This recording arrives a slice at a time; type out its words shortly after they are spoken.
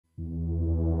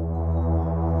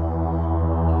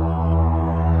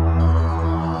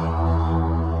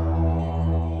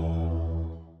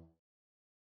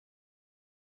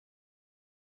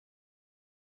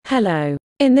Hello.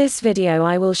 In this video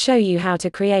I will show you how to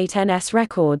create NS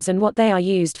records and what they are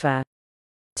used for.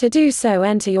 To do so,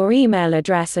 enter your email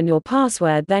address and your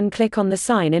password, then click on the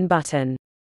Sign In button.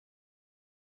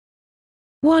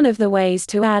 One of the ways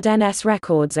to add NS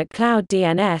records at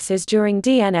ClouDNS is during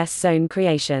DNS zone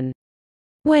creation.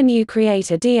 When you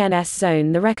create a DNS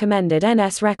zone, the recommended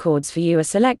NS records for you are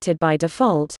selected by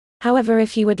default. However,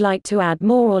 if you would like to add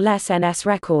more or less NS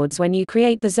records when you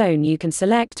create the zone, you can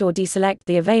select or deselect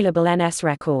the available NS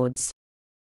records.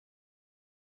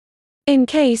 In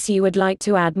case you would like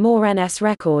to add more NS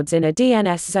records in a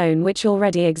DNS zone which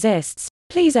already exists,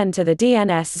 please enter the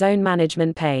DNS zone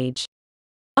management page.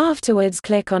 Afterwards,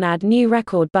 click on Add New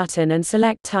Record button and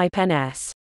select Type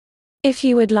NS. If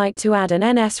you would like to add an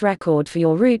NS record for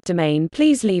your root domain,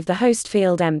 please leave the host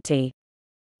field empty.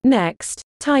 Next,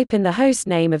 type in the host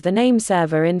name of the name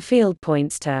server in field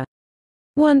points to.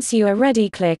 Once you are ready,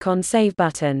 click on Save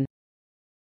button.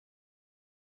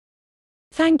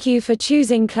 Thank you for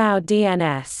choosing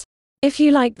ClouDNS. If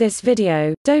you like this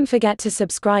video, don't forget to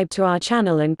subscribe to our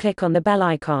channel and click on the bell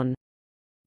icon.